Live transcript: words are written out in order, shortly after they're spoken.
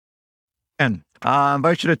And I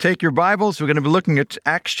invite you to take your Bibles. We're going to be looking at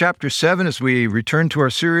Acts chapter 7 as we return to our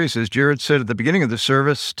series, as Jared said at the beginning of the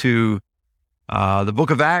service, to the book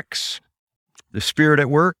of Acts, the Spirit at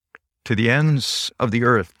work to the ends of the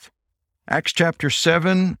earth. Acts chapter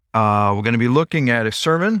 7, we're going to be looking at a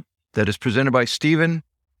sermon that is presented by Stephen,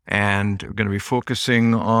 and we're going to be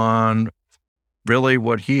focusing on really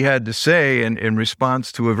what he had to say in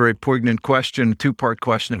response to a very poignant question, a two-part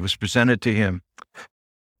question that was presented to him.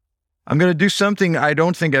 I'm going to do something I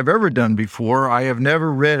don't think I've ever done before. I have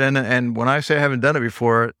never read, and when I say I haven't done it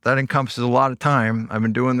before, that encompasses a lot of time. I've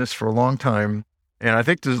been doing this for a long time, and I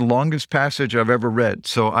think this is the longest passage I've ever read.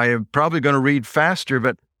 So I am probably going to read faster,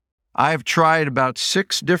 but I've tried about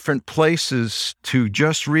 6 different places to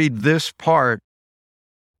just read this part,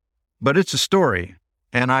 but it's a story,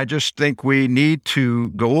 and I just think we need to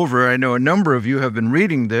go over. I know a number of you have been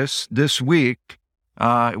reading this week,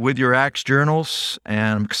 with your Acts journals,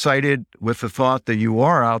 and I'm excited with the thought that you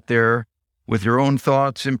are out there with your own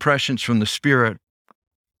thoughts, impressions from the Spirit.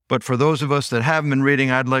 But for those of us that haven't been reading,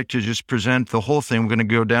 I'd like to just present the whole thing. We're going to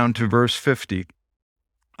go down to verse 50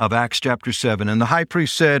 of Acts chapter 7. And the high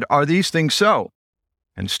priest said, "Are these things so?"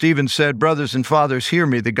 And Stephen said, "Brothers and fathers, hear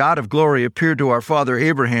me. The God of glory appeared to our father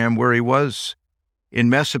Abraham where he was in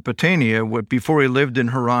Mesopotamia before he lived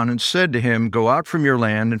in Huron, and said to him, 'Go out from your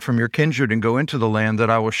land and from your kindred and go into the land that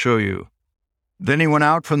I will show you.' Then he went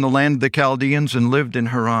out from the land of the Chaldeans and lived in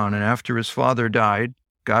Huron. And after his father died,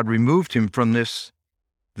 God removed him from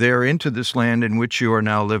there into this land in which you are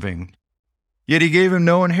now living. Yet he gave him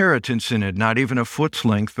no inheritance in it, not even a foot's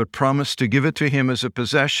length, but promised to give it to him as a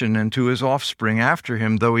possession and to his offspring after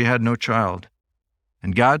him, though he had no child.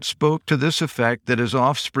 And God spoke to this effect, that his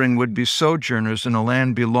offspring would be sojourners in a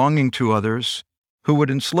land belonging to others, who would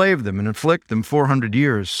enslave them and afflict them 400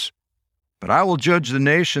 years. But I will judge the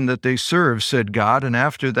nation that they serve, said God, and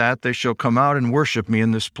after that they shall come out and worship me in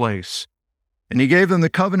this place. And he gave them the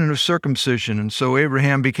covenant of circumcision, and so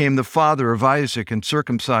Abraham became the father of Isaac, and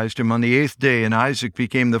circumcised him on the 8th day, and Isaac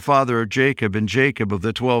became the father of Jacob, and Jacob of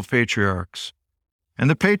the 12 patriarchs. And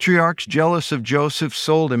the patriarchs, jealous of Joseph,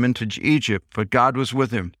 sold him into Egypt, but God was with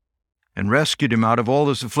him, and rescued him out of all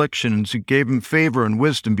his afflictions, and gave him favor and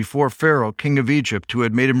wisdom before Pharaoh, king of Egypt, who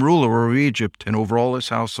had made him ruler over Egypt and over all his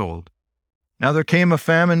household. Now there came a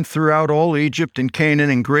famine throughout all Egypt and Canaan,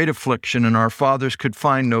 and great affliction, and our fathers could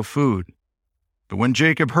find no food. But when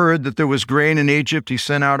Jacob heard that there was grain in Egypt, he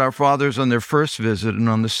sent out our fathers on their first visit, and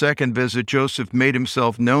on the second visit Joseph made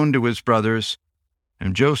himself known to his brothers,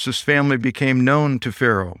 and Joseph's family became known to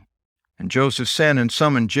Pharaoh. And Joseph sent and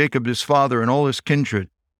summoned Jacob his father and all his kindred,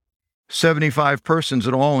 75 persons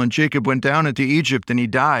in all. And Jacob went down into Egypt, and he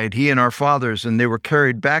died, he and our fathers, and they were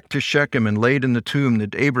carried back to Shechem and laid in the tomb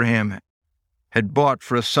that Abraham had bought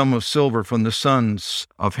for a sum of silver from the sons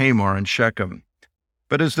of Haymore and Shechem.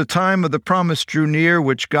 But as the time of the promise drew near,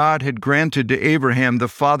 which God had granted to Abraham, the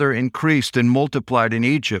father increased and multiplied in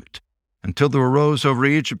Egypt, until there arose over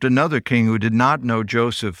Egypt another king who did not know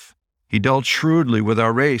Joseph. He dealt shrewdly with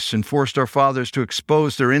our race and forced our fathers to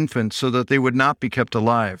expose their infants so that they would not be kept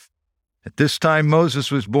alive. At this time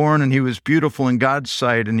Moses was born, and he was beautiful in God's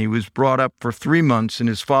sight, and he was brought up for 3 months in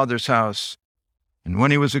his father's house. And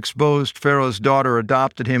when he was exposed, Pharaoh's daughter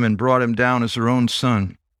adopted him and brought him down as her own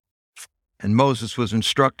son. And Moses was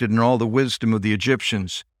instructed in all the wisdom of the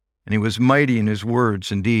Egyptians, and he was mighty in his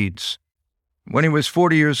words and deeds. When he was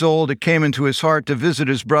 40 years old, it came into his heart to visit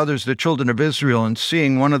his brothers, the children of Israel, and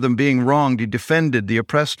seeing one of them being wronged, he defended the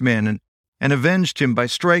oppressed man and avenged him by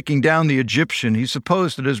striking down the Egyptian. He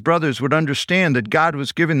supposed that his brothers would understand that God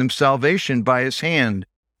was giving them salvation by his hand,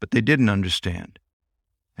 but they didn't understand.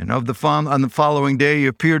 And on the following day he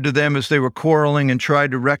appeared to them as they were quarreling, and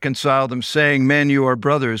tried to reconcile them, saying, "Men, you are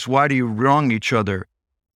brothers. Why do you wrong each other?"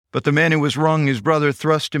 But the man who was wronging his brother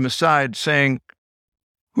thrust him aside, saying,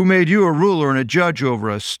 "Who made you a ruler and a judge over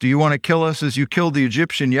us? Do you want to kill us as you killed the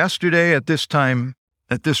Egyptian yesterday?" At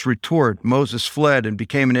this retort, Moses fled and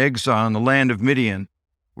became an exile in the land of Midian,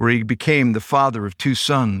 where he became the father of 2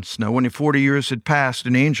 sons. Now when 40 years had passed,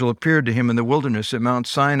 an angel appeared to him in the wilderness at Mount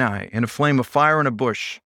Sinai, in a flame of fire and a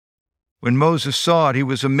bush. When Moses saw it, he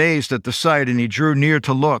was amazed at the sight, and he drew near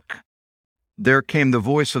to look. There came the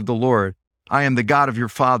voice of the Lord, "I am the God of your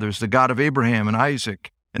fathers, the God of Abraham and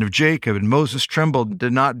Isaac and of Jacob." And Moses trembled and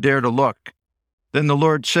did not dare to look. Then the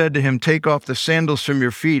Lord said to him, "Take off the sandals from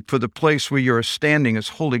your feet, for the place where you are standing is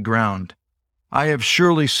holy ground. I have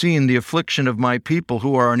surely seen the affliction of my people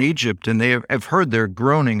who are in Egypt, and they have heard their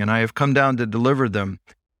groaning, and I have come down to deliver them.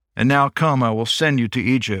 And now come, I will send you to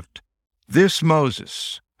Egypt." This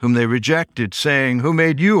Moses, whom they rejected, saying, "Who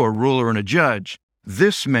made you a ruler and a judge?"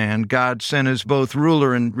 This man God sent as both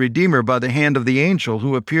ruler and redeemer by the hand of the angel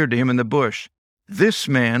who appeared to him in the bush. This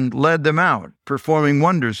man led them out, performing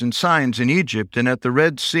wonders and signs in Egypt and at the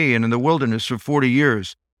Red Sea and in the wilderness for 40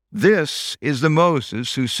 years. This is the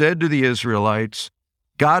Moses who said to the Israelites,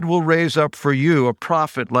 God will raise up for you a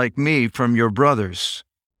prophet like me from your brothers.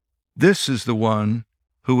 This is the one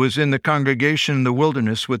who was in the congregation in the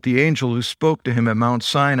wilderness with the angel who spoke to him at Mount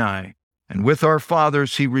Sinai. And with our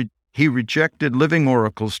fathers he rejected living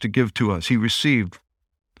oracles to give to us. He received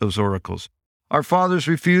those oracles. Our fathers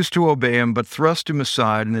refused to obey him, but thrust him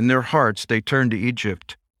aside, and in their hearts they turned to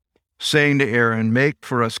Egypt, saying to Aaron, make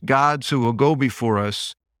for us gods who will go before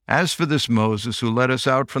us. As for this Moses who led us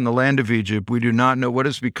out from the land of Egypt, we do not know what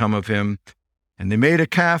has become of him. And they made a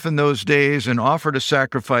calf in those days and offered a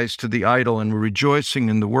sacrifice to the idol and were rejoicing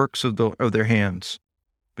in the works of their hands.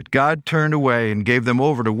 But God turned away and gave them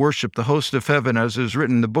over to worship the host of heaven, as is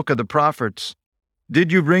written in the book of the prophets.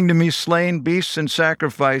 Did you bring to me slain beasts and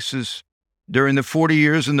sacrifices during the 40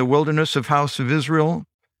 years in the wilderness of house of Israel?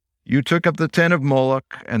 You took up the tent of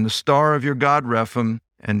Moloch and the star of your god Rephaim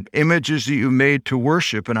and images that you made to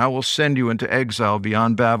worship, and I will send you into exile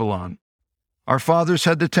beyond Babylon. Our fathers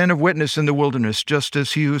had the tent of witness in the wilderness, just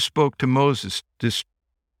as he who spoke to Moses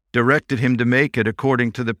directed him to make it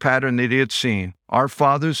according to the pattern that he had seen. Our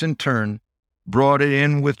fathers, in turn, brought it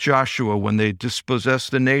in with Joshua when they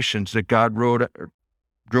dispossessed the nations that God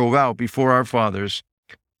drove out before our fathers.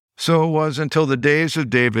 So it was until the days of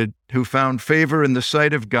David, who found favor in the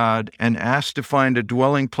sight of God and asked to find a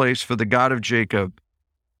dwelling place for the God of Jacob.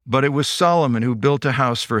 But it was Solomon who built a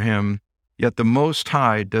house for him. Yet the Most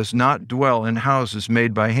High does not dwell in houses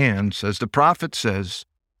made by hands. As the prophet says,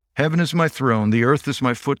 heaven is my throne, the earth is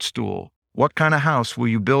my footstool. What kind of house will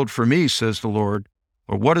you build for me, says the Lord?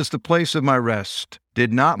 Or what is the place of my rest?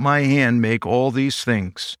 Did not my hand make all these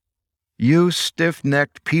things? You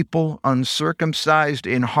stiff-necked people, uncircumcised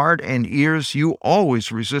in heart and ears, you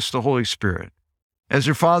always resist the Holy Spirit. As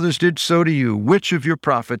your fathers did, so do you. Which of your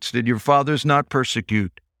prophets did your fathers not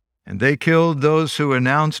persecute? And they killed those who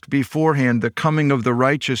announced beforehand the coming of the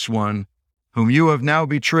righteous one, whom you have now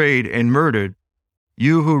betrayed and murdered,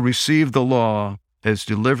 you who received the law as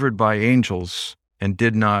delivered by angels and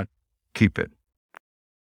did not keep it.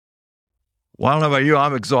 Well, I don't know about you,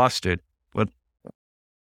 I'm exhausted, but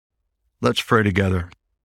let's pray together.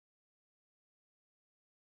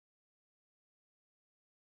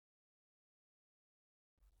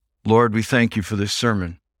 Lord, we thank you for this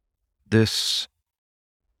sermon, this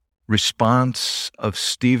response of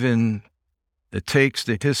Stephen that takes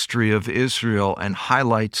the history of Israel and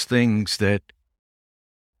highlights things that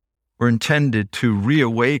were intended to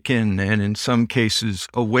reawaken and in some cases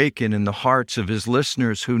awaken in the hearts of his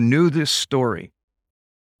listeners who knew this story,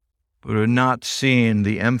 but are not seeing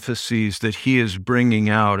the emphases that he is bringing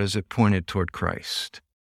out as it pointed toward Christ.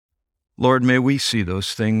 Lord, may we see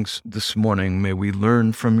those things this morning. May we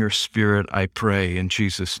learn from your Spirit, I pray, in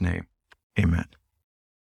Jesus' name. Amen.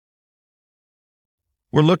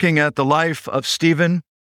 We're looking at the life of Stephen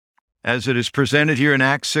as it is presented here in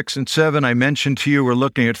Acts 6 and 7. I mentioned to you we're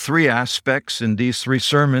looking at three aspects in these three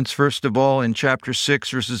sermons. First of all, in chapter 6,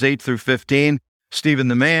 verses 8 through 15, Stephen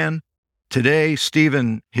the man. Today,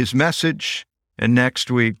 Stephen, his message. And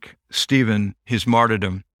next week, Stephen, his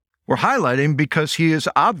martyrdom. We're highlighting because he is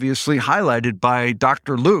obviously highlighted by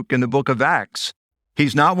Dr. Luke in the book of Acts.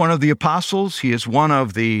 He's not one of the apostles. He is one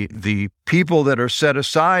of the people that are set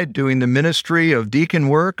aside doing the ministry of deacon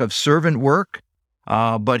work, of servant work.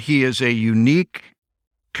 But he is a unique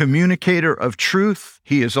communicator of truth.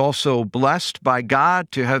 He is also blessed by God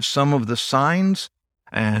to have some of the signs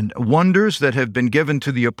and wonders that have been given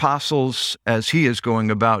to the apostles as he is going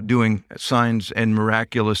about doing signs and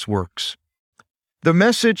miraculous works. The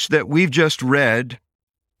message that we've just read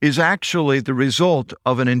is actually the result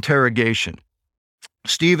of an interrogation.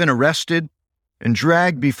 Stephen arrested and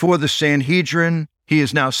dragged before the Sanhedrin. He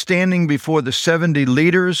is now standing before the 70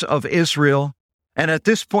 leaders of Israel. And at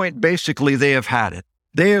this point, basically, they have had it.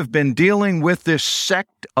 They have been dealing with this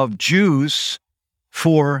sect of Jews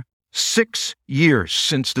for 6 years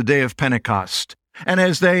since the day of Pentecost. And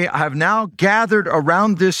as they have now gathered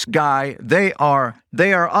around this guy, they are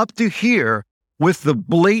up to here with the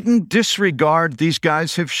blatant disregard these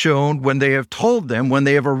guys have shown when they have told them, when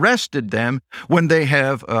they have arrested them, when they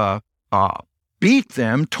have beat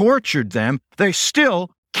them, tortured them, they still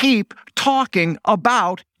keep talking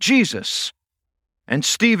about Jesus. And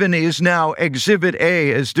Stephen is now Exhibit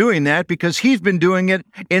A as doing that because he's been doing it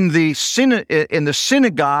in the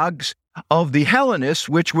synagogues of the Hellenists,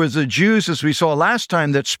 which was the Jews, as we saw last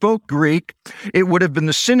time, that spoke Greek. It would have been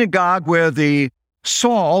the synagogue where the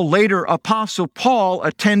Saul, later Apostle Paul,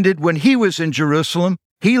 attended when he was in Jerusalem.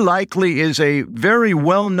 He likely is a very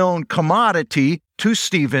well-known commodity to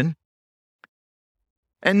Stephen.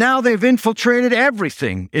 And now they've infiltrated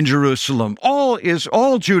everything in Jerusalem.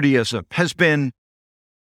 All Judaism has been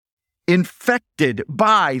infected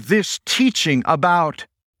by this teaching about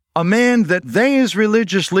a man that they as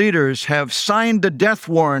religious leaders have signed the death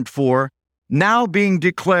warrant for, now being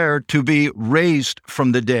declared to be raised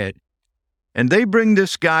from the dead. And they bring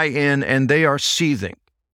this guy in and they are seething.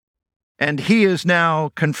 And he is now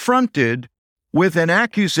confronted with an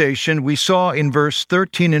accusation we saw in verse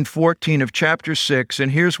 13 and 14 of chapter 6.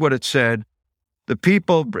 And here's what it said. The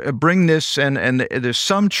people bring this, and there's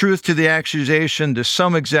some truth to the accusation, there's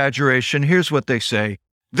some exaggeration. Here's what they say.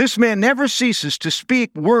 This man never ceases to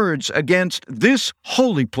speak words against this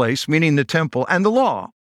holy place, meaning the temple, and the law.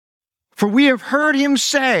 For we have heard him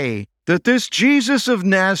say that this Jesus of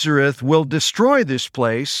Nazareth will destroy this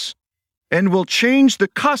place and will change the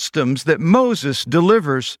customs that Moses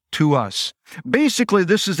delivers to us. Basically,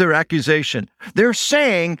 this is their accusation. They're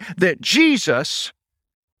saying that Jesus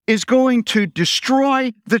is going to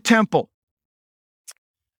destroy the temple,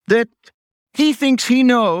 that he thinks he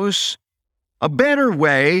knows a better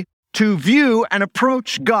way to view and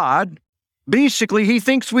approach God. Basically, he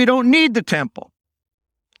thinks we don't need the temple.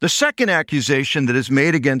 The second accusation that is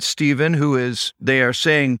made against Stephen, they are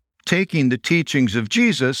saying, taking the teachings of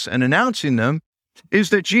Jesus and announcing them, is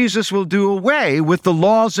that Jesus will do away with the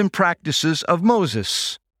laws and practices of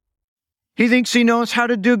Moses. He thinks he knows how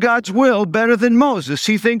to do God's will better than Moses.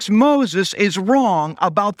 He thinks Moses is wrong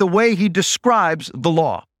about the way he describes the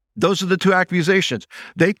law. Those are the two accusations.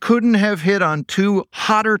 They couldn't have hit on two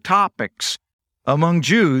hotter topics among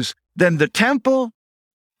Jews than the temple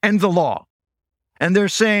and the law. And they're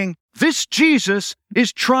saying, this Jesus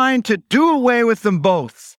is trying to do away with them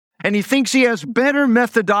both. And he thinks he has better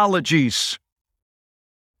methodologies.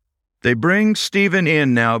 They bring Stephen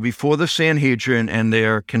in now before the Sanhedrin, and they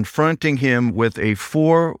are confronting him with a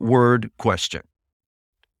 4-word question.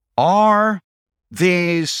 Are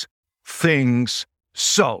these things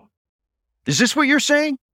so? Is this what you're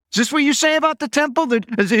saying? Is this what you say about the temple?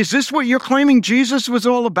 Is this what you're claiming Jesus was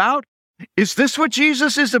all about? Is this what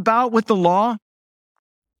Jesus is about with the law?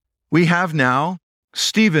 We have now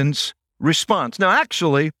Stephen's response. Now,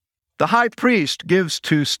 actually, the high priest gives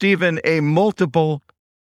to Stephen a multiple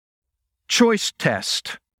choice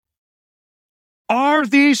test. Are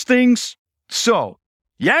these things so?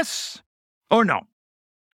 Yes or no?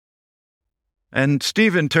 And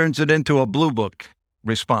Stephen turns it into a blue book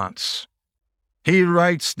response. He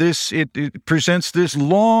writes this, it presents this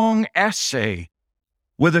long essay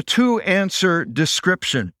with a 2-answer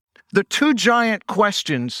description. The 2 giant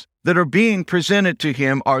questions that are being presented to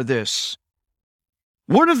him are this.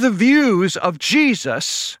 What are the views of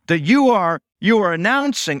Jesus that you are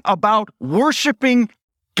announcing about worshiping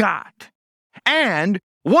God? And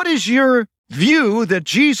what is your view that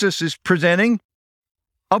Jesus is presenting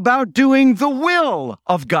about doing the will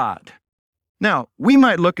of God? Now, we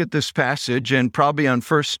might look at this passage and probably on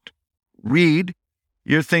first read,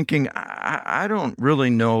 you're thinking, I don't really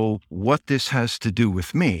know what this has to do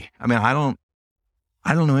with me. I mean, I don't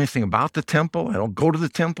know anything about the temple. I don't go to the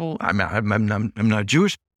temple. I'm not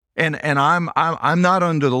Jewish, and I'm not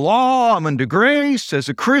under the law. I'm under grace as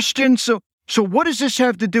a Christian. So what does this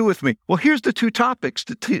have to do with me? Well, here's the 2 topics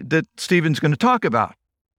that Stephen's going to talk about: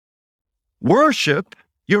 worship,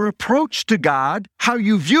 your approach to God, how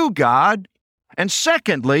you view God, and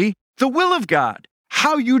secondly, the will of God,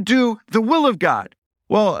 how you do the will of God.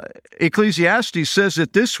 Well, Ecclesiastes says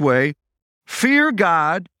it this way: fear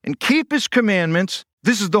God and keep his commandments.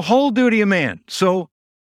 This is the whole duty of man. So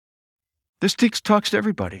this talks to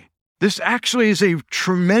everybody. This actually is a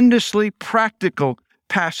tremendously practical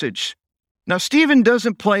passage. Now, Stephen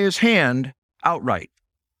doesn't play his hand outright.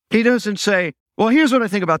 He doesn't say, well, here's what I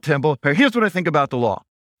think about temple, or here's what I think about the law.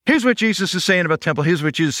 Here's what Jesus is saying about temple, here's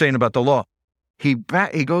what Jesus is saying about the law. He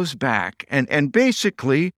goes back, and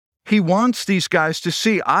basically, he wants these guys to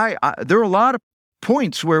see, there are a lot of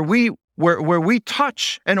points where we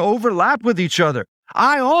touch and overlap with each other.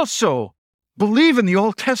 I also believe in the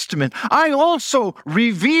Old Testament. I also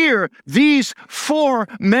revere these 4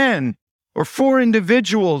 men or 4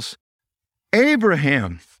 individuals: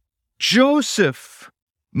 Abraham, Joseph,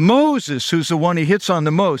 Moses, who's the one he hits on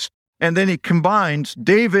the most, and then he combines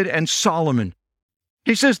David and Solomon.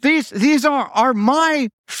 He says, these are my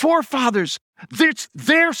forefathers. It's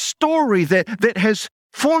their story that has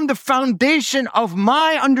formed the foundation of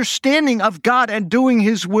my understanding of God and doing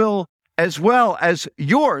his will as well as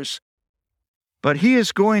yours. But he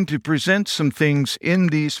is going to present some things in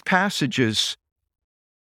these passages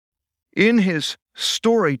in his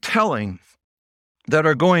storytelling that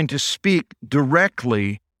are going to speak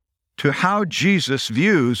directly to how Jesus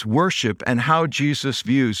views worship and how Jesus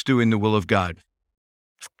views doing the will of God.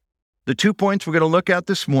 The 2 points we're going to look at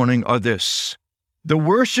this morning are this. The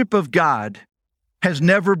worship of God has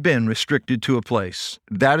never been restricted to a place.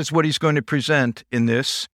 That is what he's going to present in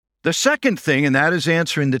this. The second thing, and that is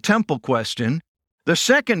answering the temple question. The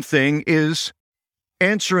second thing is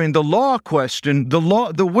answering the law question. The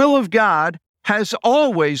will of God has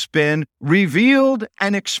always been revealed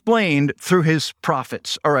and explained through his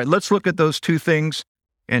prophets. All right, let's look at those two things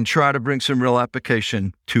and try to bring some real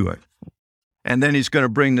application to it. And then he's going to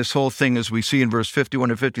bring this whole thing, as we see in verse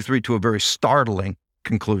 51 and 53, to a very startling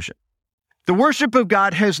conclusion. The worship of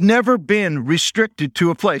God has never been restricted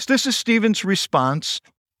to a place. This is Stephen's response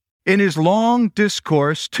in his long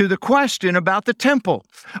discourse to the question about the temple,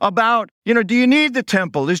 about, do you need the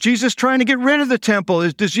temple? Is Jesus trying to get rid of the temple?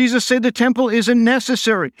 Does Jesus say the temple isn't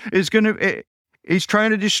necessary? He's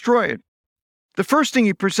trying to destroy it. The first thing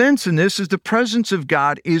he presents in this is the presence of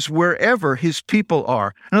God is wherever his people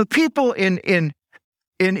are. Now, the people in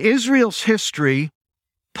Israel's history,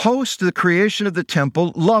 post the creation of the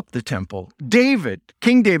temple, loved the temple.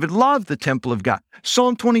 King David loved the temple of God.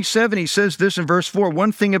 Psalm 27, he says this in verse 4,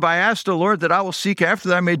 "One thing have I asked the Lord, that I will seek after,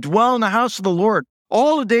 that I may dwell in the house of the Lord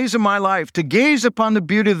all the days of my life, to gaze upon the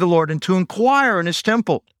beauty of the Lord and to inquire in his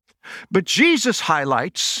temple." But Jesus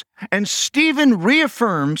highlights, and Stephen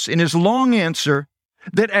reaffirms in his long answer,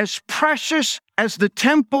 that as precious as the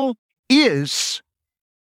temple is,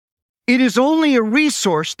 it is only a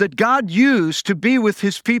resource that God used to be with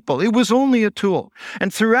his people. It was only a tool.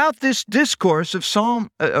 And throughout this discourse of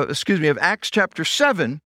Acts chapter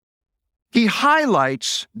 7, he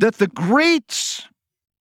highlights that the greats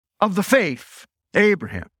of the faith,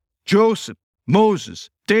 Abraham, Joseph,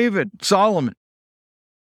 Moses, David, Solomon,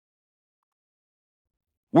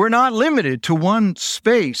 were not limited to one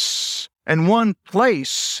space and one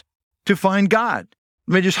place to find God.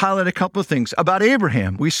 Let me just highlight a couple of things. About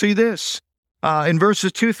Abraham, we see this in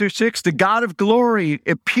verses 2 through 6. The God of glory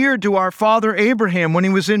appeared to our father Abraham when he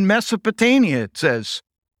was in Mesopotamia, it says.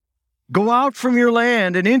 "Go out from your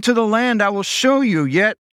land and into the land I will show you."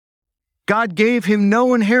 Yet God gave him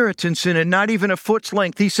no inheritance in it, not even a foot's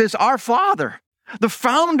length. He says, our father, the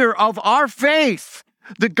founder of our faith,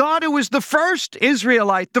 the God who was the first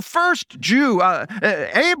Israelite, the first Jew,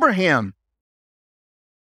 Abraham.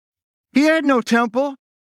 He had no temple.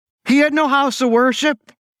 He had no house of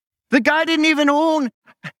worship. The guy didn't even own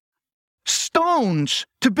stones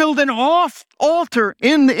to build an altar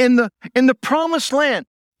in the promised land.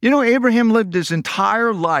 Abraham lived his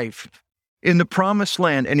entire life in the promised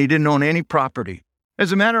land, and he didn't own any property.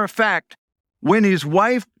 As a matter of fact, when his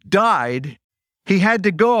wife died, he had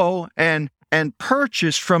to go and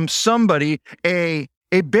purchase from somebody a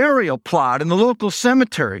burial plot in the local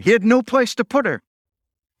cemetery. He had no place to put her.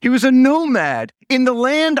 He was a nomad in the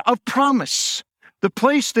land of promise, the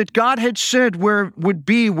place that God had said where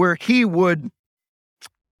he would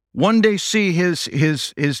one day see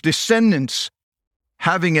his descendants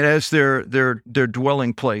having it as their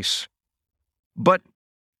dwelling place. But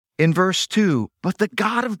in verse 2, but the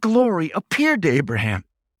God of glory appeared to Abraham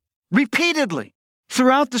repeatedly.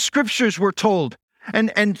 Throughout the scriptures, we're told.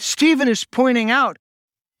 And Stephen is pointing out,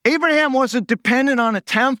 Abraham wasn't dependent on a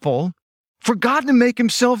temple for God to make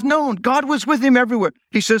himself known. God was with him everywhere.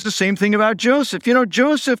 He says the same thing about Joseph.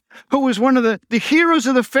 Joseph, who was one of the heroes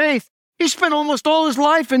of the faith, he spent almost all his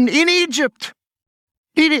life in Egypt.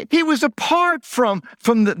 He was apart from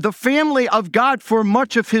the family of God for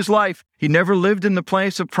much of his life. He never lived in the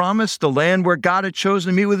place of promise, the land where God had chosen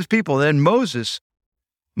to meet with his people. Then Moses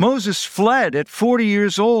fled at 40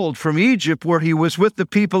 years old from Egypt, where he was with the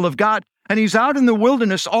people of God, and he's out in the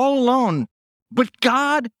wilderness all alone. But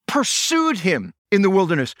God pursued him in the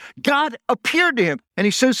wilderness. God appeared to him. And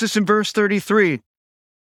he says this in verse 33.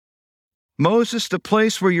 Moses, the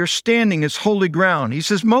place where you're standing is holy ground. He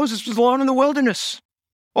says Moses was alone in the wilderness.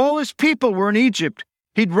 All his people were in Egypt.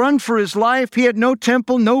 He'd run for his life. He had no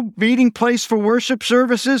temple, no meeting place for worship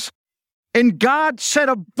services. And God set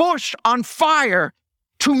a bush on fire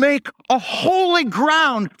to make a holy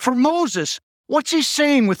ground for Moses. What's he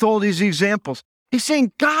saying with all these examples? He's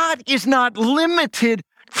saying God is not limited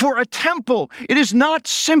for a temple. It is not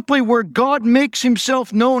simply where God makes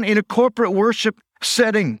himself known in a corporate worship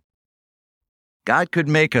setting. God could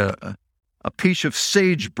make a piece of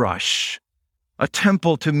sagebrush, a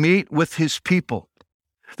temple to meet with his people.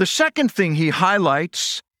 The second thing he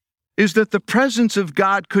highlights is that the presence of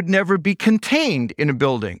God could never be contained in a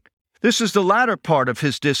building. This is the latter part of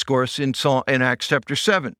his discourse in Acts chapter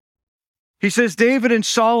 7. He says, David and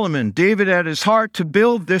Solomon, David had his heart to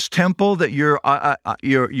build this temple that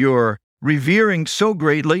you're revering so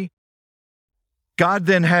greatly. God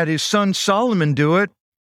then had his son Solomon do it.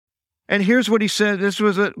 And here's what he said. This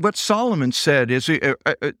was what Solomon said.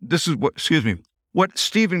 What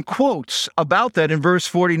Stephen quotes about that in verse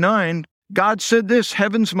 49. God said this,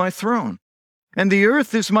 heaven's my throne, and the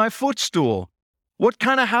earth is my footstool. What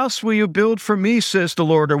kind of house will you build for me, says the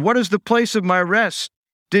Lord, or what is the place of my rest?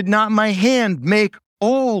 Did not my hand make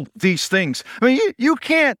all these things? I mean, you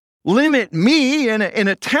can't limit me in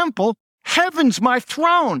a temple. Heaven's my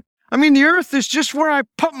throne. I mean, the earth is just where I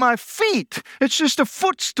put my feet. It's just a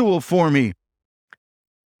footstool for me.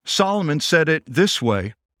 Solomon said it this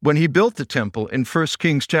way when he built the temple in 1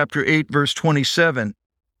 Kings chapter 8, verse 27.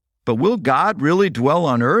 But will God really dwell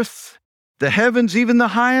on earth? The heavens, even the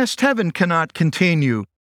highest heaven, cannot contain you.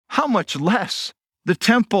 How much less the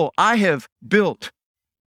temple I have built?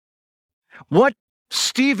 What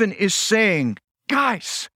Stephen is saying,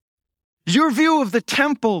 guys, your view of the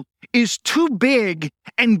temple is too big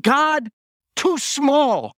and God too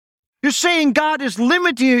small. You're saying God is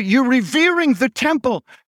limiting you. You're revering the temple.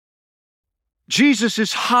 Jesus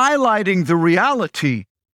is highlighting the reality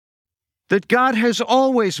that God has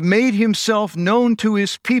always made himself known to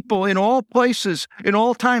his people in all places, in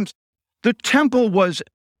all times. The temple was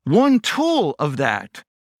one tool of that.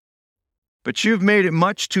 But you've made it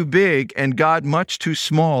much too big and God much too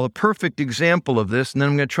small. A perfect example of this, and then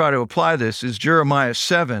I'm going to try to apply this, is Jeremiah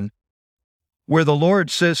 7, where the Lord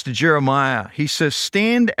says to Jeremiah, he says,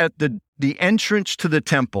 stand at the entrance to the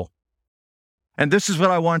temple. And this is what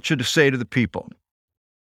I want you to say to the people.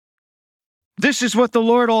 This is what the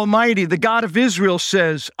Lord Almighty, the God of Israel,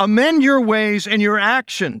 says, amend your ways and your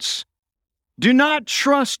actions. Do not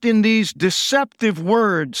trust in these deceptive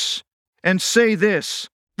words and say this.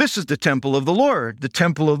 This is the temple of the Lord, the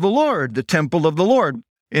temple of the Lord, the temple of the Lord.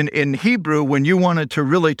 In Hebrew, when you wanted to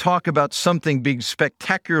really talk about something being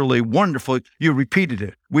spectacularly wonderful, you repeated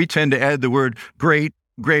it. We tend to add the word great,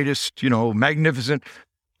 greatest, magnificent.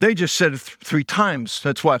 They just said it 3 times.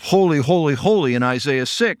 That's why holy, holy, holy in Isaiah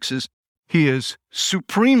 6 is he is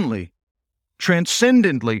supremely,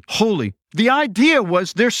 transcendently holy. The idea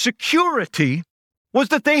was their security was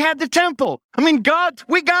that they had the temple. I mean, God,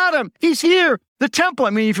 we got him. He's here. The temple. I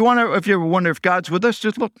mean, if you ever wonder if God's with us,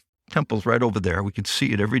 just look. Temple's right over there. We can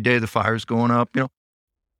see it every day. The fire's going up,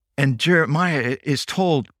 And Jeremiah is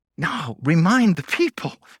told, no, remind the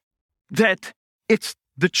people that it's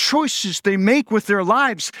the choices they make with their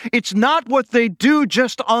lives. It's not what they do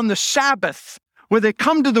just on the Sabbath, where they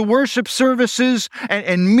come to the worship services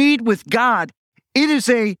and meet with God. It is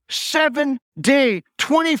a 7-day,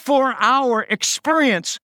 24-hour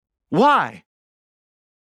experience. Why?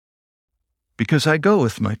 Because I go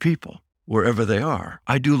with my people wherever they are.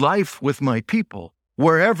 I do life with my people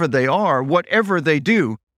wherever they are, whatever they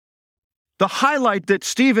do. The highlight that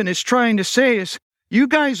Stephen is trying to say is, you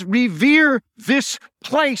guys revere this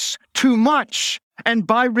place too much. And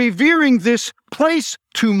by revering this place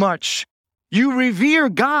too much, you revere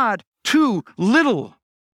God too little.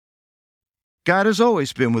 God has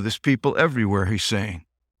always been with his people everywhere, he's saying.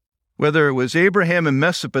 Whether it was Abraham in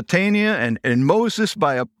Mesopotamia and Moses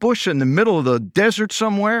by a bush in the middle of the desert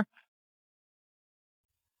somewhere,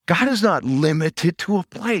 God is not limited to a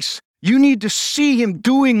place. You need to see him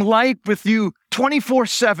doing life with you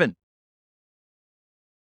 24/7.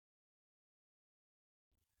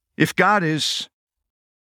 If God is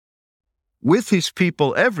with his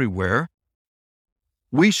people everywhere,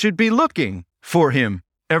 we should be looking for him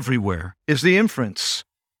everywhere, is the inference.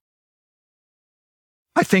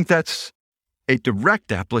 I think that's a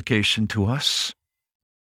direct application to us.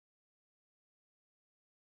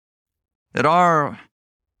 That our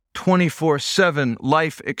 24/7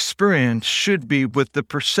 life experience should be with the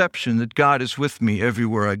perception that God is with me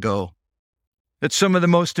everywhere I go. That some of the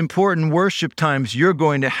most important worship times you're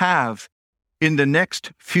going to have in the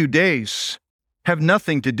next few days have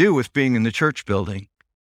nothing to do with being in the church building.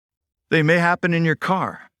 They may happen in your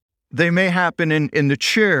car. They may happen in the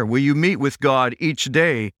chair where you meet with God each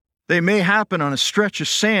day. They may happen on a stretch of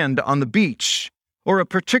sand on the beach, or a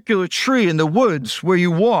particular tree in the woods where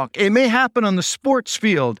you walk. It may happen on the sports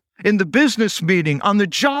field, in the business meeting, on the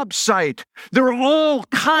job site. There are all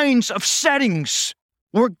kinds of settings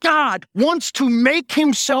where God wants to make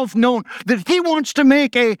himself known, that he wants to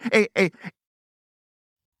make a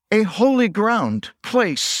holy ground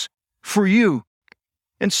place for you.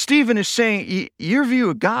 And Stephen is saying, your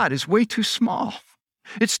view of God is way too small.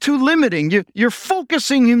 It's too limiting. You're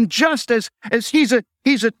focusing him just as he's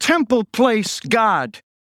a temple place God.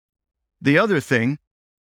 The other thing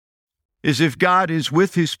is if God is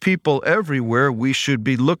with his people everywhere, we should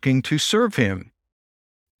be looking to serve him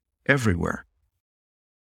everywhere.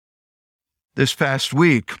 This past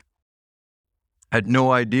week, I had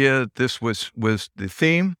no idea this was the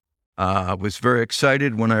theme. I was very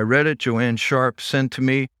excited when I read it. Joanne Sharp sent to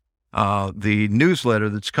me the newsletter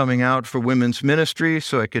that's coming out for women's ministry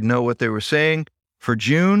so I could know what they were saying for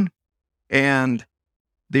June. And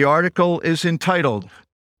the article is entitled,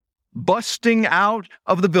 Busting Out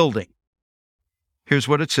of the Building. Here's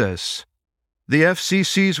what it says. The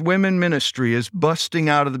FCC's women ministry is busting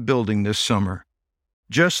out of the building this summer.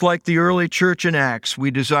 Just like the early church in Acts, we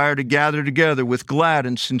desire to gather together with glad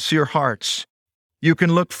and sincere hearts. You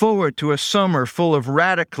can look forward to a summer full of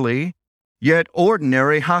radically, yet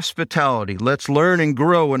ordinary hospitality. Let's learn and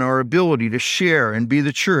grow in our ability to share and be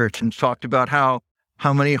the church. And talked about how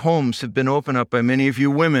many homes have been opened up by many of you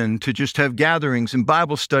women to just have gatherings and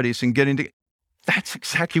Bible studies and getting to. That's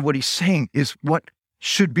exactly what he's saying is what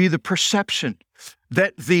should be the perception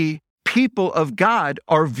that the people of God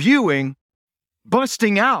are viewing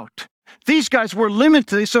busting out. These guys were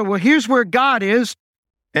limited. They said, well, here's where God is.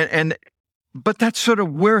 But that's sort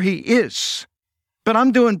of where he is. But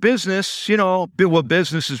I'm doing business, well,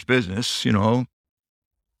 business is business,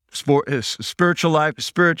 spiritual life is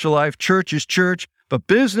spiritual life, church is church, but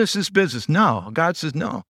business is business. No, God says,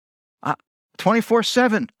 no,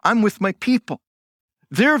 24/7, I'm with my people.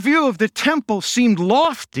 Their view of the temple seemed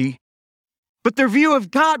lofty, but their view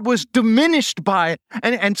of God was diminished by it.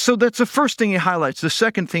 And so that's the first thing he highlights. The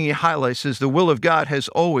second thing he highlights is the will of God has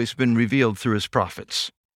always been revealed through his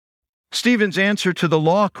prophets. Stephen's answer to the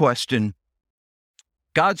law question,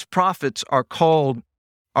 God's prophets are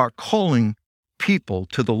calling people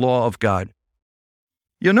to the law of God.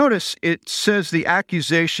 You'll notice it says the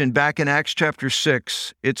accusation back in Acts chapter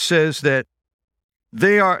 6, it says that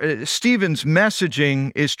Stephen's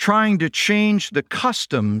messaging is trying to change the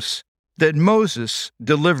customs that Moses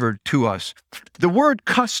delivered to us. The word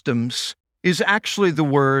customs is actually the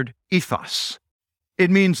word ethos.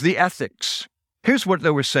 It means the ethics. Here's what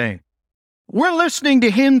they were saying. We're listening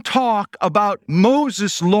to him talk about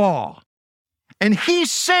Moses' law, and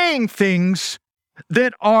he's saying things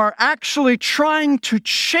that are actually trying to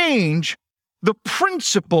change the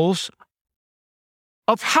principles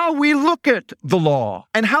of how we look at the law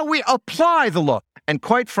and how we apply the law. And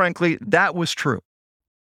quite frankly, that was true.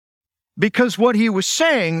 Because what he was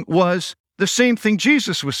saying was the same thing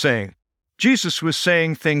Jesus was saying. Jesus was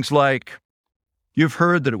saying things like, you've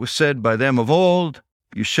heard that it was said by them of old,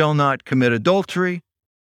 you shall not commit adultery,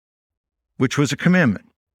 which was a commandment.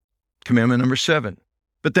 Commandment number 7.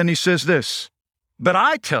 But then he says this, but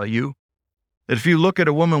I tell you that if you look at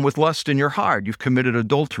a woman with lust in your heart, you've committed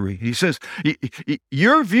adultery. He says,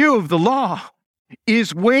 your view of the law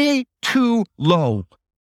is way too low.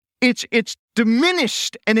 It's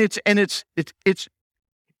diminished and it's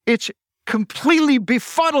completely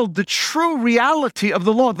befuddled the true reality of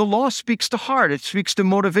the law. The law speaks to heart. It speaks to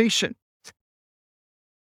motivation.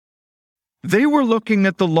 They were looking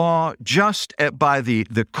at the law just by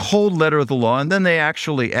the cold letter of the law, and then they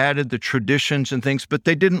actually added the traditions and things, but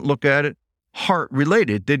they didn't look at it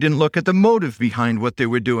heart-related. They didn't look at the motive behind what they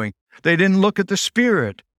were doing. They didn't look at the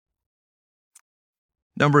spirit.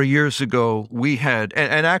 A number of years ago, we had,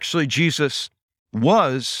 and actually Jesus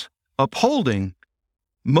was upholding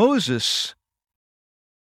Moses'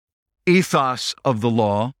 ethos of the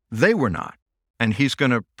law. They were not. And he's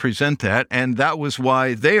going to present that. And that was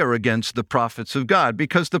why they are against the prophets of God,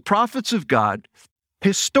 because the prophets of God,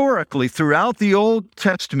 historically, throughout the Old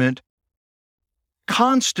Testament,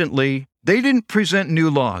 constantly, they didn't present new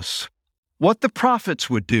laws. What the prophets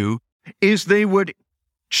would do is they would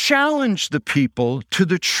challenge the people to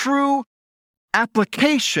the true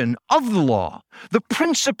application of the law, the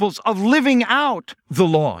principles of living out the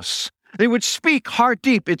laws. They would speak heart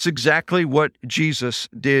deep. It's exactly what Jesus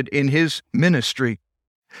did in his ministry,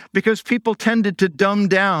 because people tended to dumb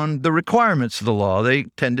down the requirements of the law. They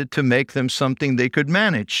tended to make them something they could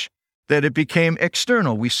manage, that it became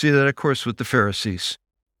external. We see that, of course, with the Pharisees.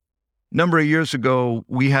 A number of years ago,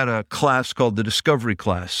 we had a class called the Discovery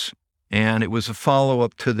class, and it was a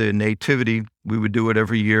follow-up to the Nativity. We would do it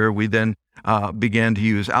every year. We then began to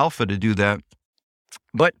use Alpha to do that.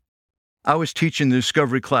 But I was teaching the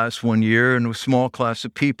Discovery class one year, and a small class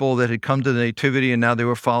of people that had come to the Nativity, and now they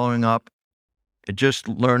were following up, just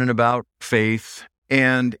learning about faith.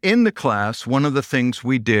 And in the class, one of the things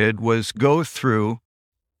we did was go through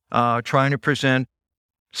trying to present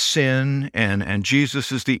sin, and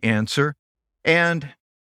Jesus is the answer. And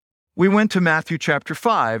we went to Matthew chapter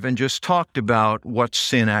 5 and just talked about what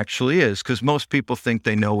sin actually is, because most people think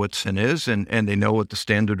they know what sin is and they know what the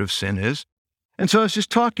standard of sin is. And so I was just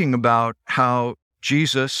talking about how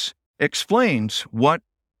Jesus explains what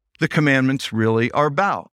the commandments really are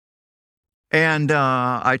about. And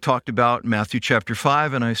I talked about Matthew chapter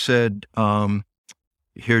 5, and I said,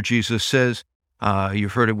 here Jesus says,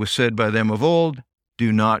 you've heard it was said by them of old,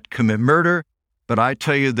 do not commit murder. But I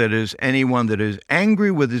tell you that is anyone that is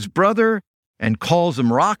angry with his brother and calls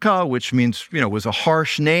him raka, which means, was a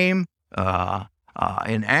harsh name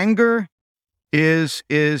in anger, is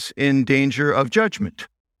in danger of judgment.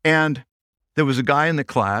 And there was a guy in the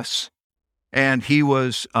class, and he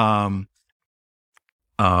was a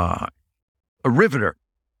riveter.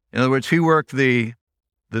 In other words, he worked the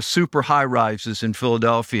super high rises in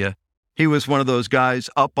Philadelphia. He was one of those guys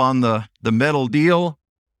up on the metal deal,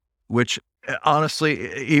 which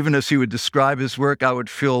honestly, even as he would describe his work, I would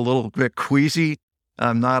feel a little bit queasy.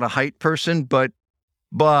 I'm not a height person, but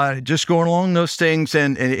just going along those things.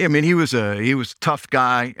 And I mean, he was a tough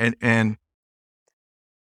guy. And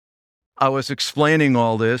I was explaining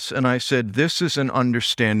all this, and I said, this is an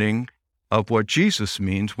understanding of what Jesus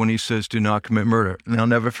means when he says, do not commit murder. And I'll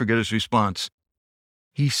never forget his response.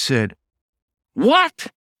 He said, what?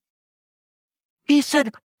 He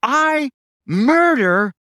said, I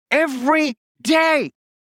murder every day.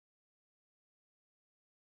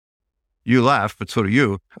 You laugh, but so do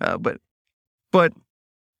you. But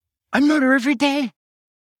I murder every day.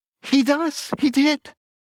 He does. He did.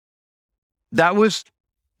 That was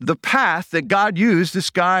the path that God used. This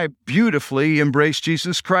guy beautifully embraced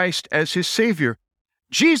Jesus Christ as his Savior.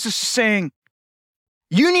 Jesus is saying,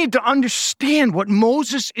 you need to understand what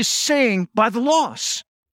Moses is saying by the laws.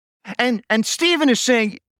 And Stephen is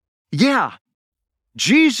saying, yeah,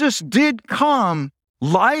 Jesus did come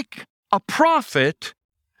like a prophet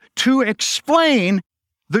to explain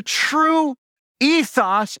the true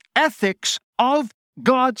ethos, ethics of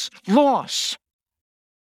God's laws.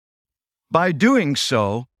 By doing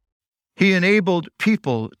so, he enabled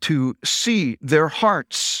people to see their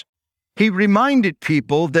hearts. He reminded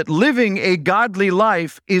people that living a godly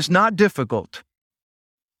life is not difficult.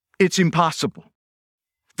 It's impossible.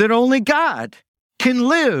 That only God can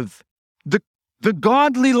live the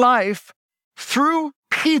godly life through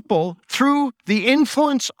people, through the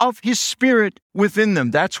influence of his Spirit within them.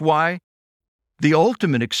 That's why the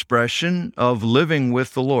ultimate expression of living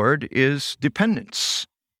with the Lord is dependence.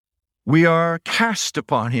 We are cast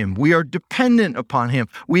upon him. We are dependent upon him.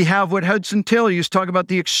 We have what Hudson Taylor used to talk about,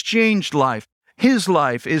 the exchanged life. His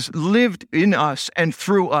life is lived in us and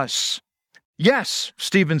through us. Yes,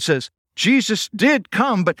 Stephen says, Jesus did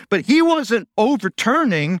come, but he wasn't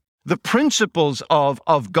overturning the principles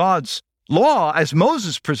of God's law as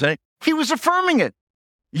Moses presented. He was affirming it.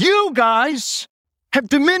 You guys have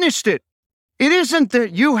diminished it. It isn't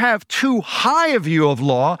that you have too high a view of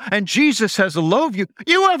law and Jesus has a low view.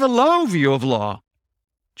 You have a low view of law.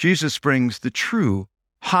 Jesus brings the true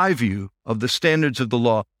high view of the standards of the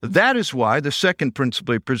law. That is why the second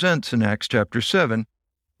principle he presents in Acts chapter 7,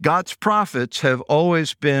 God's prophets have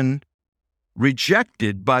always been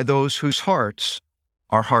rejected by those whose hearts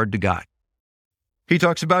are hard to God. He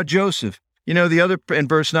talks about Joseph. In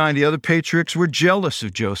verse 9, the other patriarchs were jealous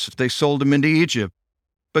of Joseph. They sold him into Egypt,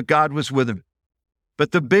 but God was with him.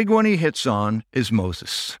 But the big one he hits on is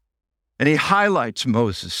Moses. And he highlights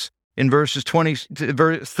Moses in verses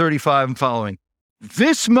 35 and following.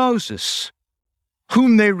 This Moses,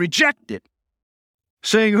 whom they rejected,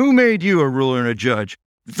 saying, who made you a ruler and a judge?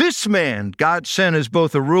 This man God sent as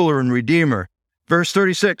both a ruler and redeemer. Verse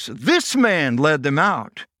 36, this man led them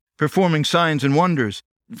out, performing signs and wonders.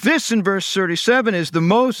 This in verse 37 is the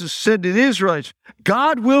Moses said to the Israelites,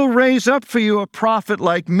 God will raise up for you a prophet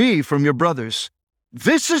like me from your brothers.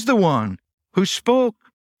 This is the one who spoke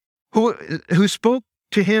to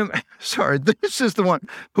him. This is the one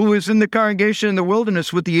who was in the congregation in the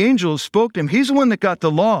wilderness with the angels, spoke to him. He's the one that got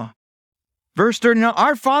the law. Verse 39,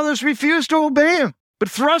 our fathers refused to obey him, but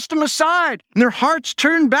thrust him aside, and their hearts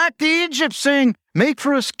turned back to Egypt, saying, make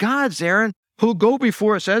for us gods, Aaron, who'll go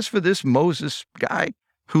before us. As for this Moses guy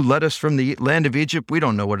who led us from the land of Egypt, we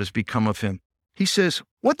don't know what has become of him. He says,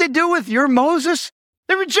 what they do with your Moses?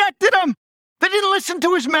 They rejected him. They didn't listen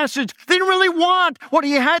to his message. They didn't really want what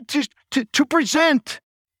he had to present.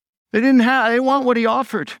 They want what he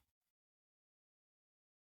offered.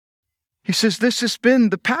 He says, this has been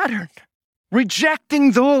the pattern.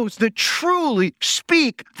 Rejecting those that truly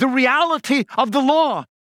speak the reality of the law.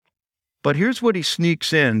 But here's what he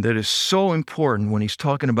sneaks in that is so important when he's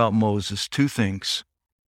talking about Moses. Two things.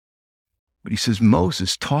 But he says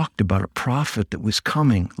Moses talked about a prophet that was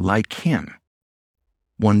coming like him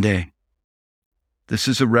one day. This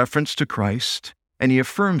is a reference to Christ, and he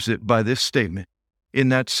affirms it by this statement. In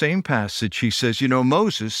that same passage, he says,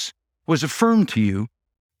 Moses was affirmed to you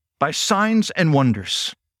by signs and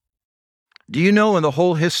wonders. Do you know in the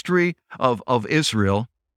whole history of Israel,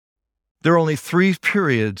 there are only 3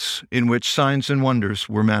 periods in which signs and wonders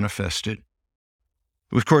were manifested?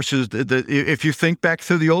 Of course, if you think back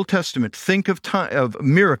through the Old Testament, think of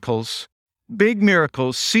miracles, big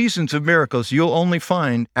miracles, seasons of miracles, you'll only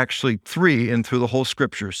find actually 3 in through the whole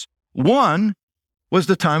scriptures. One was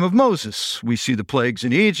the time of Moses. We see the plagues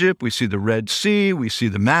in Egypt, we see the Red Sea, we see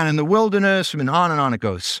the man in the wilderness, and on it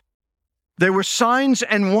goes. There were signs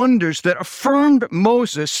and wonders that affirmed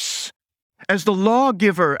Moses as the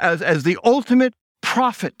lawgiver, as the ultimate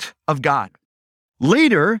prophet of God.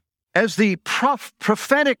 Later, as the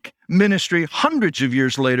prophetic ministry, hundreds of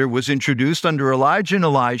years later, was introduced under Elijah and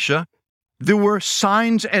Elisha, there were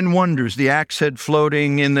signs and wonders. The axe head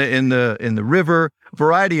floating in the river, a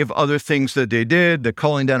variety of other things that they did. The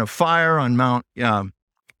calling down of fire on Mount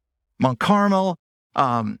Carmel.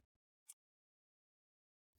 But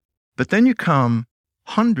then you come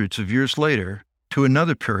hundreds of years later to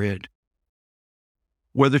another period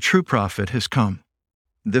where the true prophet has come.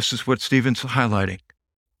 This is what Stephen's highlighting.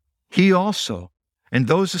 He also, and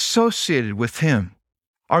those associated with him,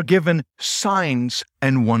 are given signs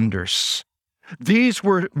and wonders. These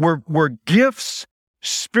were gifts,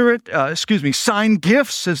 sign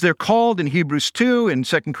gifts, as they're called in Hebrews 2 and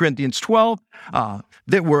 2 Corinthians 12,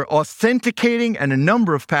 that were authenticating, and a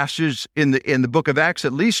number of passages in the book of Acts,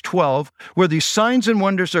 at least 12, where these signs and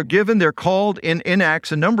wonders are given. They're called in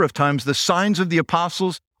Acts a number of times the signs of the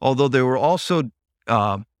apostles, although they were also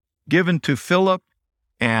given to Philip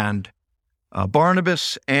and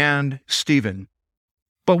Barnabas and Stephen.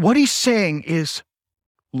 But what he's saying is,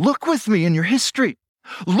 look with me in your history.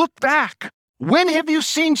 Look back. When have you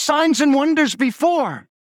seen signs and wonders before?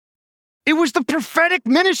 It was the prophetic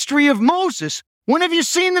ministry of Moses. When have you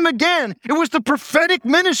seen them again? It was the prophetic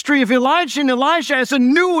ministry of Elijah and Elisha as a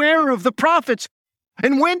new era of the prophets.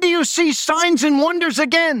 And when do you see signs and wonders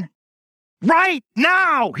again? Right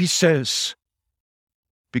now, he says.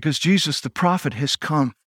 Because Jesus the prophet has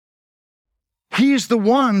come. He is the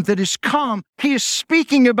one that has come. He is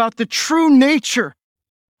speaking about the true nature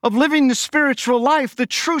of living the spiritual life, the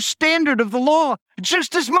true standard of the law,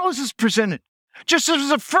 just as Moses presented, just as was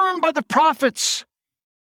affirmed by the prophets.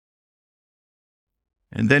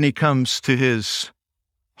 And then he comes to his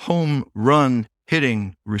home run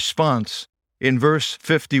hitting response in verse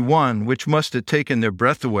 51, which must have taken their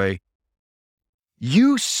breath away.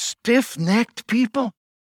 You stiff-necked people,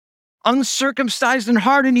 uncircumcised in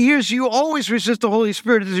heart and ears, you always resist the Holy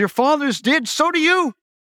Spirit as your fathers did, so do you.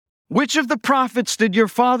 Which of the prophets did your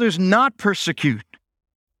fathers not persecute?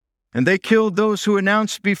 And they killed those who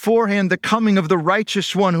announced beforehand the coming of the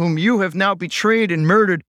righteous one, whom you have now betrayed and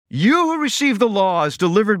murdered. You who received the law as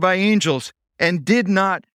delivered by angels and did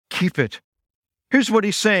not keep it. Here's what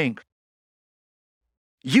he's saying.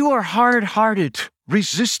 You are hard-hearted,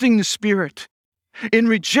 resisting the Spirit. In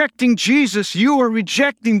rejecting Jesus, you are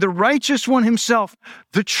rejecting the righteous one himself,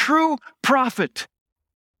 the true prophet.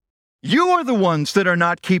 You are the ones that are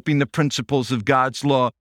not keeping the principles of God's law.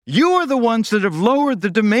 You are the ones that have lowered the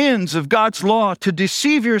demands of God's law to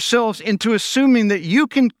deceive yourselves into assuming that you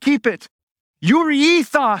can keep it. Your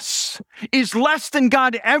ethos is less than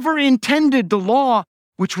God ever intended the law,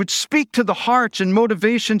 which would speak to the hearts and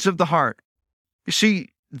motivations of the heart. You see,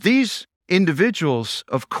 these individuals,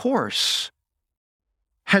 of course,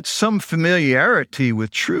 had some familiarity with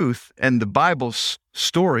truth and the Bible's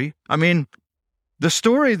story. I mean, the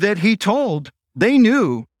story that he told, they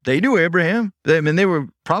knew Abraham. They were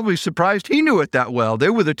probably surprised he knew it that well.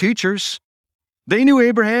 They were the teachers. They knew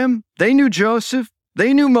Abraham. They knew Joseph.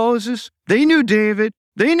 They knew Moses. They knew David.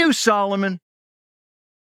 They knew Solomon.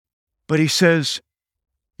 But he says,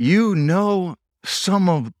 you know some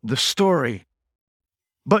of the story,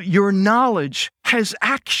 but your knowledge has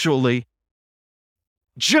actually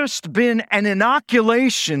just been an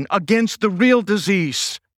inoculation against the real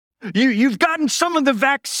disease. You've gotten some of the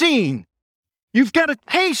vaccine. You've got a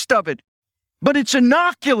taste of it, but it's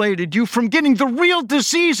inoculated you from getting the real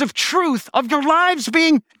disease of truth, of your lives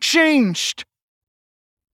being changed.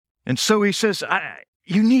 And so he says,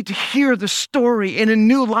 you need to hear the story in a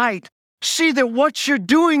new light. See that what you're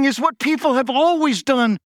doing is what people have always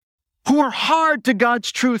done, who are hard to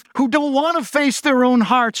God's truth, who don't want to face their own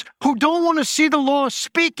hearts, who don't want to see the law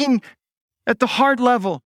speaking at the heart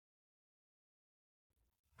level.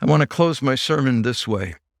 I want to close my sermon this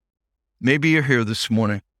way. Maybe you're here this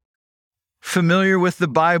morning familiar with the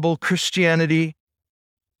Bible, Christianity,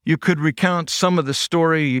 you could recount some of the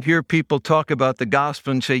story. You hear people talk about the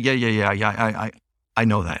gospel and say, yeah, I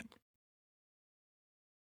know that.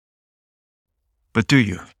 But do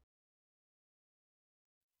you?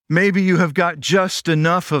 Maybe you have got just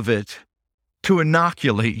enough of it to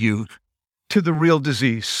inoculate you to the real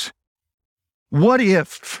disease. What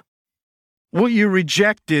if what you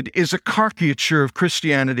rejected is a caricature of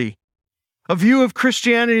Christianity, a view of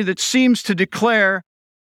Christianity that seems to declare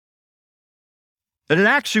that it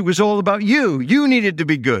actually was all about you. You needed to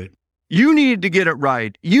be good. You needed to get it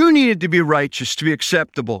right. You needed to be righteous to be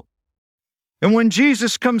acceptable. And when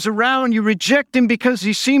Jesus comes around, you reject him because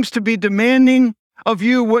he seems to be demanding of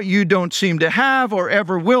you what you don't seem to have or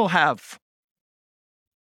ever will have.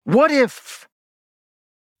 What if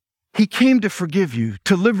he came to forgive you,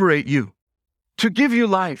 to liberate you, to give you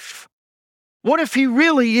life? What if he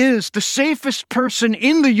really is the safest person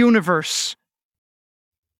in the universe?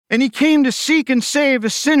 And he came to seek and save a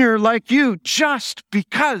sinner like you just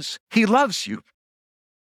because he loves you.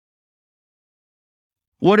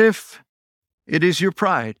 What if it is your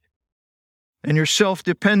pride and your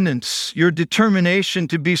self-dependence, your determination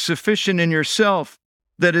to be sufficient in yourself,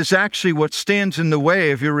 that is actually what stands in the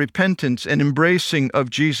way of your repentance and embracing of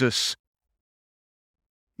Jesus?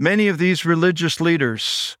 Many of these religious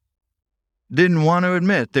leaders didn't want to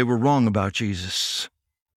admit they were wrong about Jesus.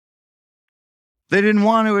 They didn't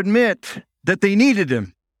want to admit that they needed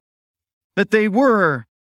him, that they were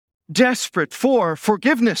desperate for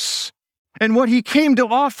forgiveness and what he came to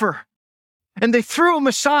offer. And they threw him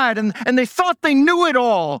aside, and they thought they knew it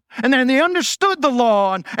all. And then they understood the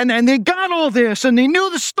law, and they got all this, and they knew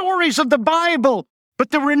the stories of the Bible, but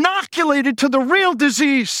they were inoculated to the real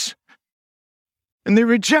disease. And they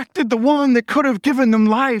rejected the one that could have given them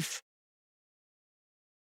life.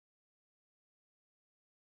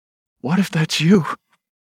 What if that's you?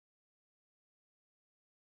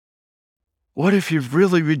 What if you've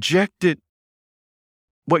really rejected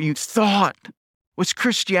what you thought was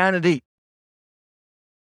Christianity?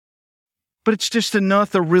 But it's just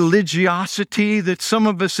another religiosity that some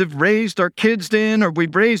of us have raised our kids in, or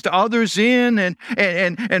we've raised others in,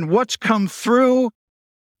 and what's come through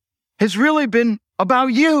has really been about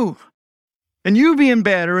you, and you being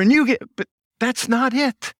better, and but that's not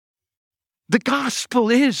it. The gospel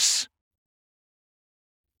is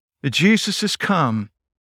that Jesus has come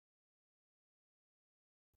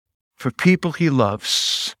for people he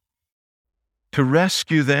loves, to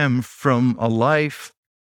rescue them from a life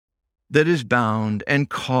that is bound and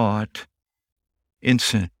caught in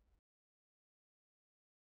sin.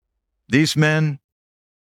 These men,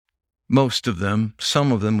 most of them,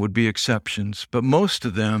 some of them would be exceptions, but most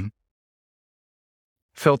of them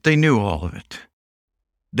felt they knew all of it.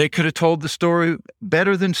 They could have told the story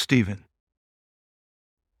better than Stephen,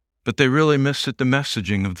 but they really missed the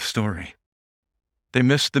messaging of the story. They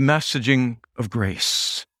missed the messaging of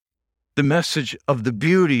grace, the message of the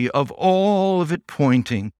beauty of all of it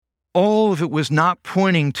pointing. All of it was not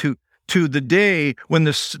pointing to the day when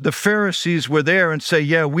the Pharisees were there and say,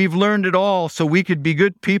 yeah, we've learned it all so we could be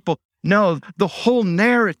good people. No, the whole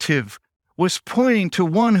narrative was pointing to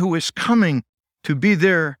one who is coming to be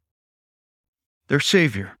their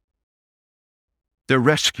Savior, their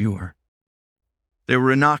rescuer. They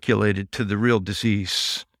were inoculated to the real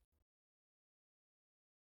disease.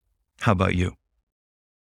 How about you?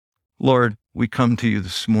 Lord, we come to you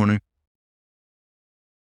this morning.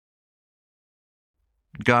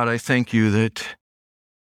 God, I thank you that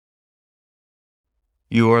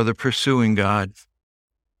you are the pursuing God,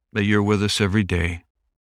 that you're with us every day,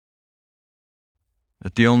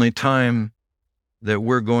 that the only time that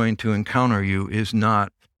we're going to encounter you is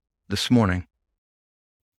not this morning.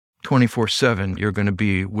 24/7, you're going to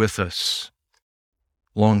be with us,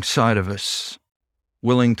 alongside of us,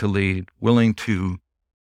 willing to lead, willing to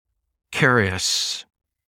carry us.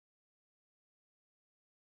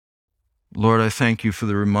 Lord, I thank you for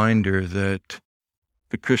the reminder that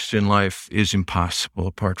the Christian life is impossible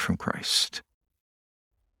apart from Christ.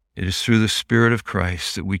 It is through the Spirit of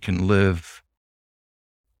Christ that we can live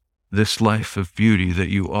this life of beauty that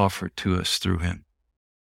you offer to us through him.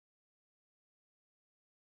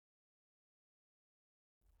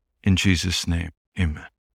 In Jesus' name, amen.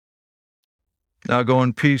 Now go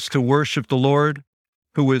in peace to worship the Lord,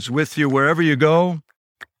 who is with you wherever you go.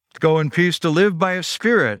 Go in peace to live by his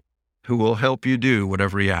Spirit, who will help you do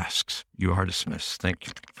whatever he asks. You are dismissed. Thank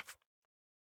you.